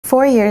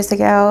4 years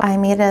ago, I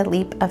made a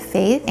leap of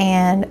faith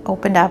and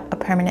opened up a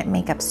permanent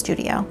makeup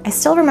studio. I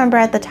still remember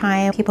at the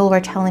time, people were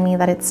telling me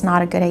that it's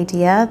not a good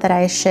idea, that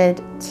I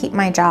should keep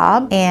my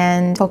job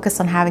and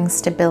focus on having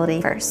stability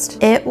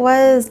first. It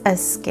was a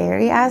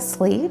scary ass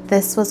leap.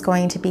 This was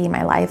going to be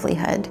my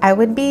livelihood. I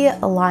would be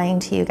lying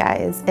to you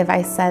guys if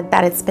I said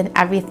that it's been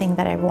everything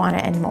that I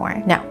wanted and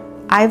more. No.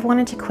 I've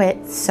wanted to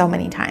quit so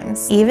many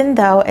times. Even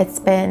though it's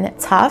been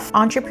tough,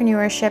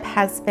 entrepreneurship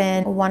has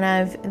been one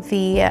of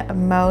the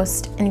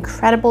most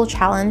incredible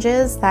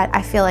challenges that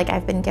I feel like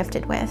I've been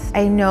gifted with.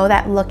 I know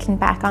that looking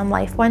back on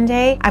life one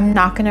day, I'm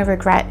not gonna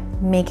regret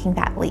making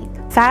that leap.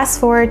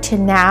 Fast forward to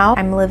now,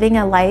 I'm living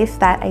a life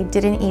that I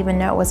didn't even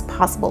know was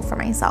possible for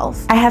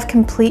myself. I have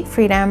complete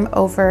freedom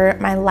over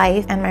my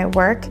life and my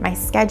work, my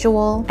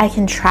schedule. I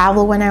can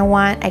travel when I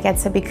want. I get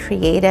to be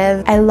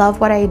creative. I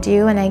love what I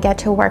do and I get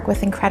to work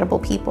with incredible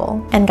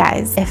people. And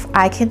guys, if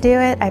I can do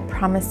it, I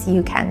promise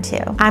you can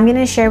too. I'm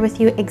gonna share with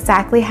you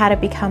exactly how to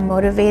become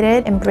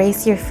motivated,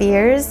 embrace your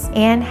fears,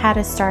 and how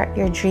to start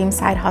your dream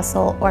side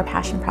hustle or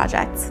passion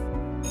projects.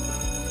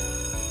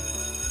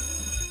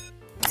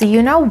 Do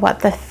you know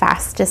what the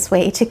fastest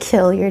way to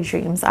kill your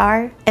dreams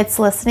are? It's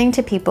listening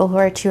to people who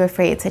are too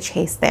afraid to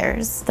chase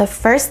theirs. The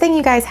first thing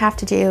you guys have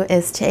to do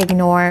is to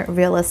ignore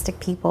realistic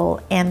people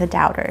and the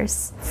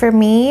doubters. For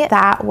me,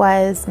 that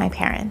was my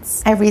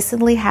parents. I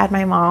recently had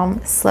my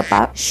mom slip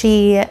up.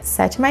 She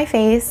said to my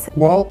face,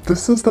 "Well,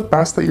 this is the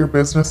best that your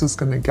business is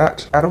gonna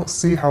get. I don't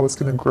see how it's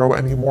gonna grow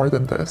any more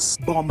than this."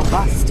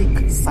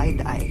 Bombastic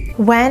side eye.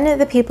 When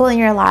the people in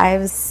your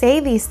lives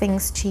say these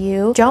things to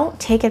you, don't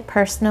take it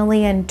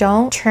personally and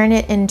don't turn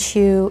it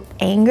into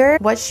anger.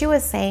 What she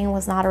was saying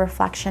was not a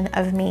reflection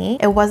of me.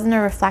 It wasn't a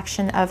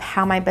reflection of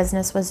how my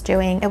business was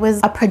doing. It was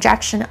a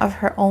projection of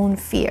her own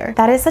fear.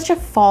 That is such a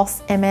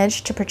false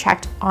image to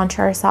project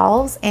onto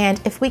ourselves.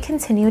 And if we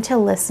continue to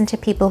listen to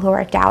people who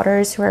are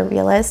doubters, who are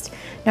realists,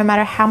 no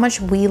matter how much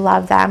we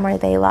love them or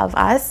they love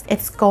us,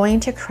 it's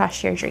going to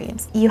crush your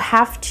dreams. You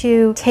have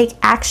to take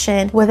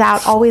action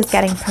without always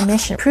getting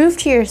permission. Prove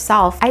to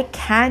yourself, I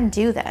can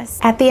do this.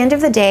 At the end of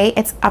the day,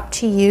 it's up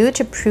to you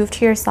to prove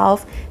to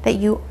yourself that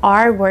you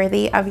are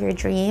worthy of your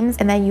dreams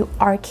and that you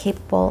are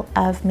capable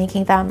of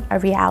making them a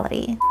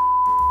reality.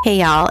 Hey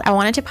y'all, I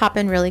wanted to pop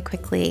in really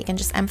quickly and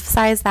just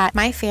emphasize that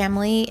my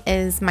family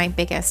is my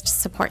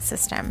biggest support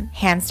system,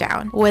 hands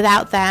down.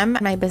 Without them,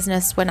 my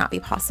business would not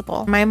be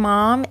possible. My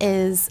mom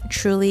is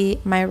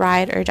truly my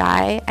ride or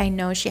die. I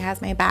know she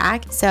has my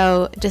back.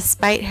 So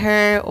despite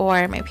her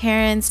or my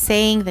parents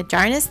saying the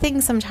darnest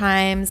things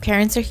sometimes,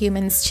 parents are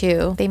humans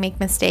too. They make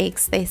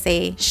mistakes. They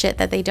say shit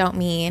that they don't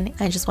mean.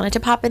 I just wanted to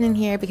pop it in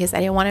here because I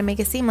didn't want to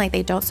make it seem like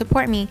they don't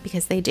support me,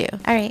 because they do.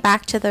 All right,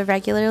 back to the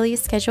regularly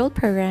scheduled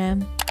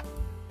program.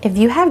 If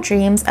you have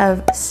dreams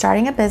of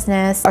starting a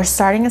business or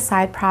starting a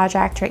side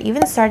project or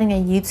even starting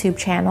a YouTube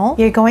channel,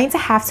 you're going to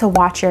have to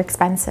watch your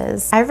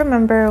expenses. I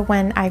remember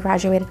when I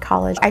graduated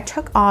college, I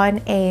took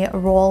on a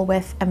role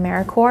with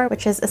AmeriCorps,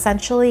 which is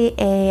essentially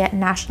a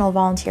national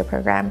volunteer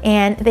program.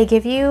 And they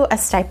give you a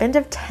stipend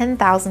of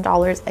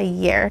 $10,000 a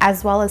year,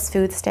 as well as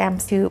food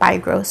stamps to buy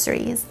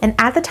groceries. And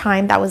at the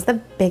time, that was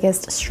the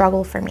biggest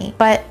struggle for me.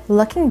 But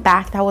looking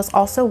back, that was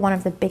also one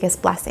of the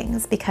biggest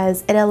blessings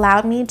because it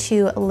allowed me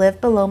to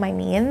live below my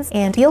means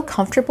and feel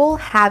comfortable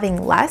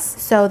having less,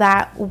 so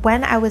that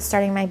when I was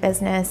starting my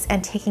business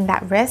and taking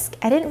that risk,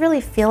 I didn't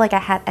really feel like I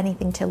had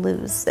anything to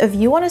lose. If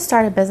you want to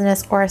start a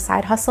business or a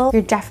side hustle,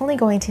 you're definitely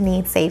going to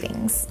need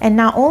savings. And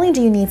not only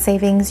do you need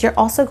savings, you're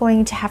also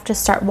going to have to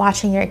start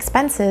watching your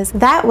expenses.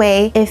 That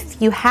way,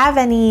 if you have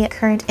any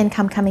current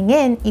income coming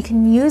in, you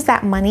can use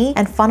that money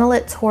and funnel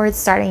it towards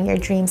starting your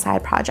dream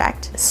side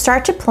project.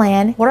 Start to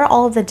plan what are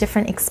all of the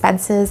different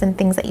expenses and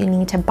things that you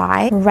need to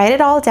buy. Write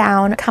it all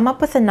down, come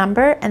up with a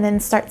number, and then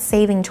start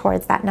saving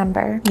towards that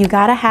number. You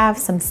gotta have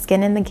some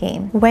skin in the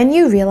game. When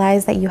you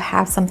realize that you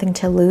have something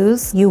to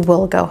lose, you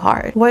will go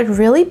hard. What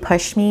really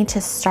pushed me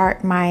to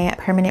start my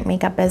permanent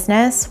makeup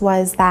business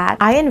was that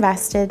I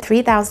invested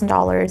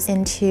 $3,000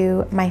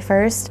 into my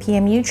first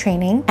PMU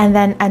training and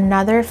then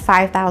another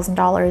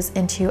 $5,000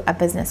 into a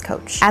business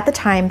coach. At the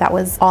time, that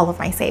was all of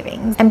my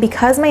savings. And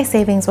because my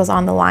savings was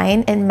on the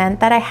line, it meant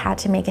that I had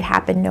to make it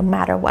happen no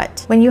matter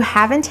what. When you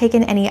haven't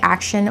taken any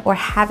action or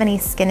have any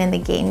skin in the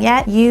game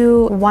yet,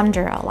 you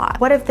wonder a lot.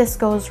 What if this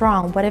goes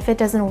wrong? What if it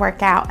doesn't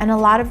work out? And a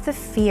lot of the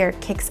fear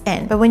kicks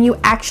in. But when you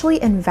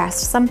actually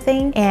invest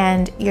something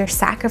and you're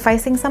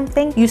sacrificing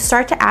something, you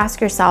start to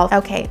ask yourself,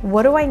 okay,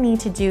 what do I need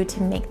to do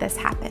to make this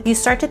happen? You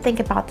start to think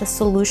about the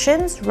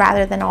solutions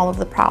rather than all of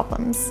the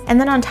problems.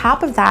 And then on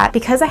top of that,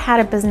 because I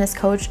had a business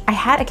coach, I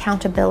had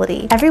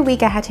accountability. Every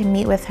week I had to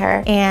meet with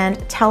her and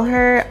tell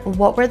her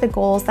what were the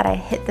goals that I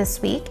hit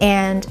this week.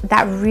 And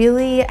that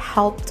really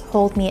helped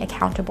hold me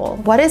accountable.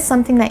 What is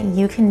something that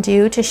you can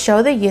do to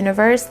show the universe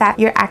universe that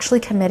you're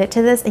actually committed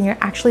to this and you're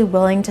actually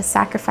willing to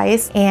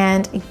sacrifice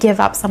and give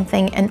up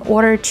something in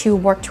order to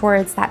work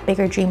towards that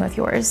bigger dream of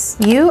yours.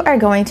 You are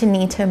going to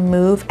need to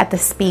move at the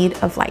speed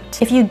of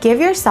light. If you give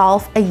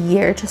yourself a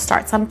year to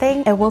start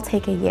something, it will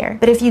take a year.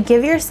 But if you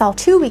give yourself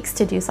 2 weeks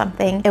to do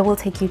something, it will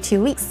take you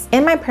 2 weeks.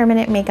 In my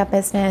permanent makeup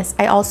business,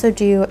 I also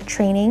do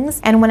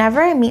trainings, and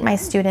whenever I meet my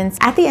students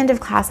at the end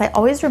of class, I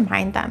always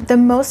remind them the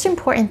most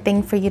important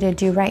thing for you to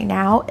do right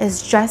now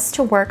is just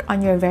to work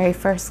on your very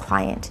first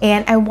client.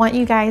 And I want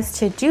you guys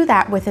to do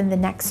that within the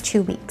next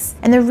 2 weeks.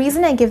 And the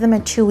reason I give them a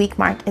 2-week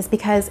mark is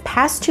because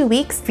past 2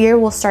 weeks, fear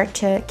will start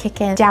to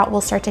kick in, doubt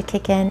will start to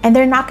kick in, and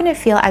they're not going to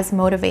feel as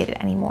motivated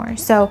anymore.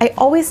 So I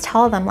always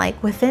tell them,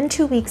 like, within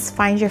 2 weeks,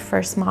 find your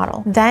first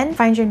model, then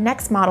find your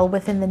next model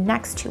within the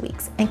next 2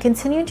 weeks, and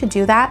continue to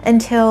do that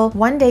until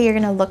one day you're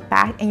going to look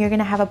back and you're going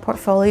to have a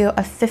portfolio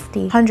of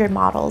 50, 100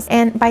 models.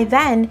 And by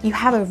then you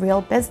have a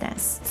real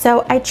business.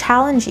 So I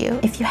challenge you,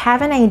 if you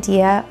have an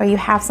idea or you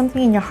have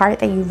something in your heart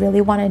that you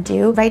really want to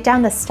do, write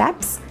down the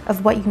steps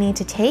of what you need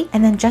to take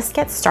and then just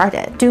get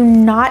started. Do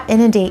not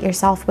inundate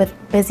yourself with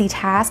busy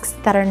tasks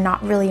that are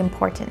not really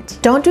important.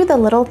 Don't do the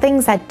little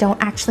things that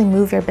don't actually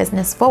move your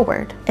business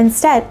forward.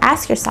 Instead,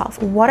 ask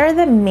yourself, what are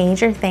the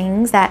major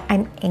things that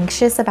I'm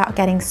anxious about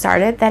getting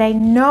started that I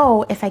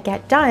know if I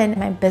get done,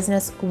 my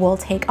business will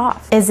take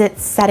off? Is it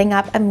setting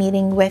up a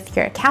meeting with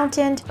your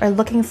accountant, or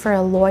looking for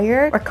a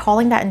lawyer, or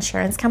calling that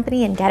insurance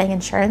company and getting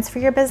insurance for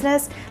your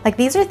business? Like,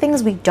 these are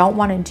things we don't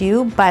want to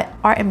do but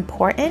are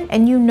important,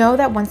 and you know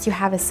that once you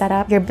have a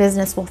setup, your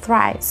business will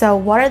thrive. So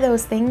what are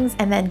those things?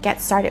 And then get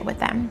started with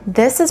them.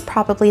 This is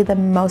probably the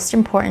most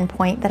important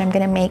point that I'm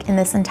going to make in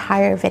this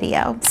entire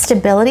video.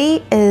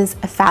 Stability is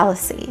a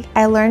fallacy.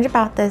 I learned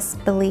about this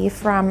belief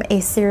from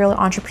a serial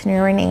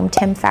entrepreneur named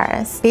Tim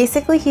Ferriss.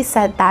 Basically, he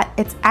said that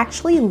it's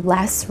actually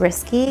less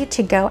risky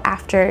to go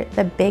after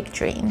the big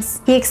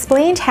dreams. He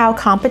explained how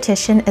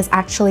competition is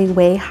actually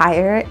way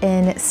higher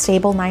in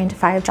stable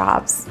 9-to-5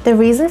 jobs. The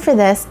reason for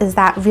this is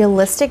that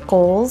realistic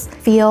goals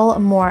feel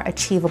more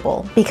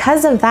achievable.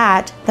 Because of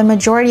that, the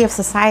majority of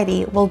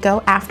society will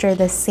go after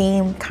the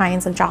same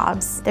kinds of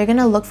jobs. They're going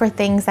to look for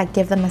things that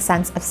give them a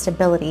sense of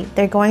stability.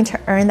 They're going to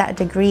earn that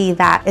degree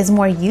that is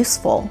more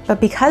useful. But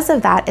because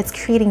of that, it's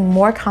creating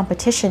more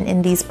competition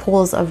in these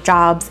pools of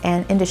jobs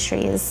and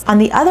industries. On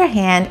the other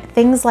hand,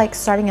 things like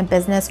starting a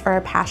business or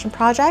a passion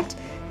project,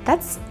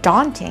 that's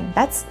daunting,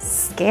 that's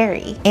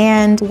scary.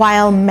 And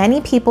while many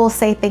people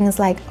say things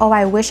like, oh,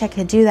 I wish I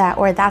could do that,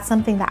 or that's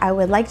something that I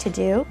would like to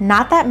do,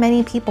 not that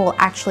many people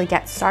actually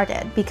get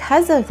started.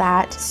 Because of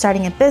that,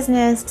 starting a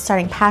business,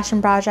 starting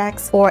passion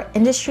projects, or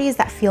industries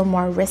that feel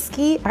more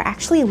risky are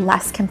actually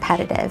less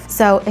competitive.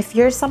 So if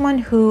you're someone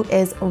who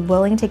is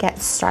willing to get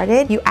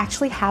started, you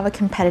actually have a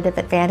competitive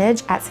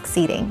advantage at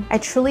succeeding. I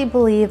truly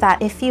believe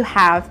that if you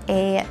have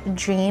a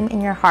dream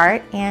in your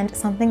heart and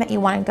something that you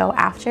want to go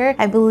after,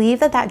 I believe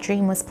that that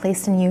dream was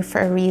placed in you for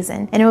a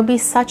reason, and it would be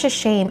such a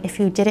shame if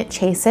you didn't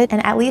chase it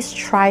and at least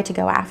try to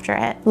go after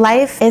it.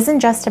 Life isn't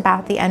just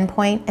about the end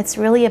point, it's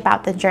really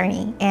about the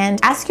journey. And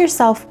ask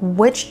yourself,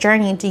 which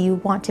journey do you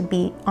want to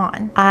be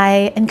on?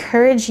 I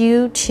encourage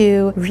you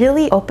to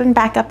really open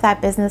back up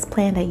that business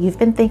plan that you've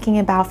been thinking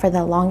about for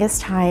the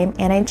longest time,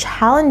 and I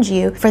challenge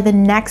you, for the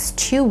next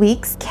 2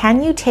 weeks,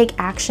 can you take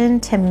action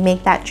to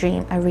make that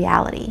dream a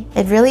reality?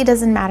 It really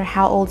doesn't matter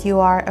how old you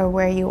are or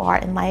where you are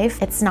in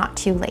life, it's not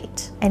too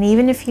late. And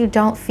even if you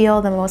don't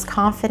feel the most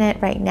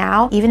confident right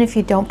now, even if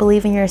you don't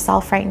believe in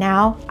yourself right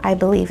now, I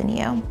believe in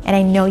you and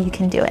I know you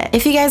can do it.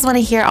 If you guys want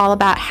to hear all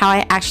about how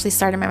I actually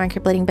started my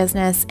microblading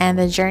business and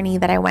the journey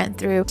that I went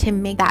through to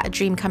make that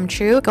dream come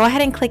true, go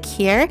ahead and click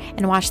here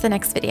and watch the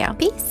next video.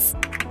 Peace.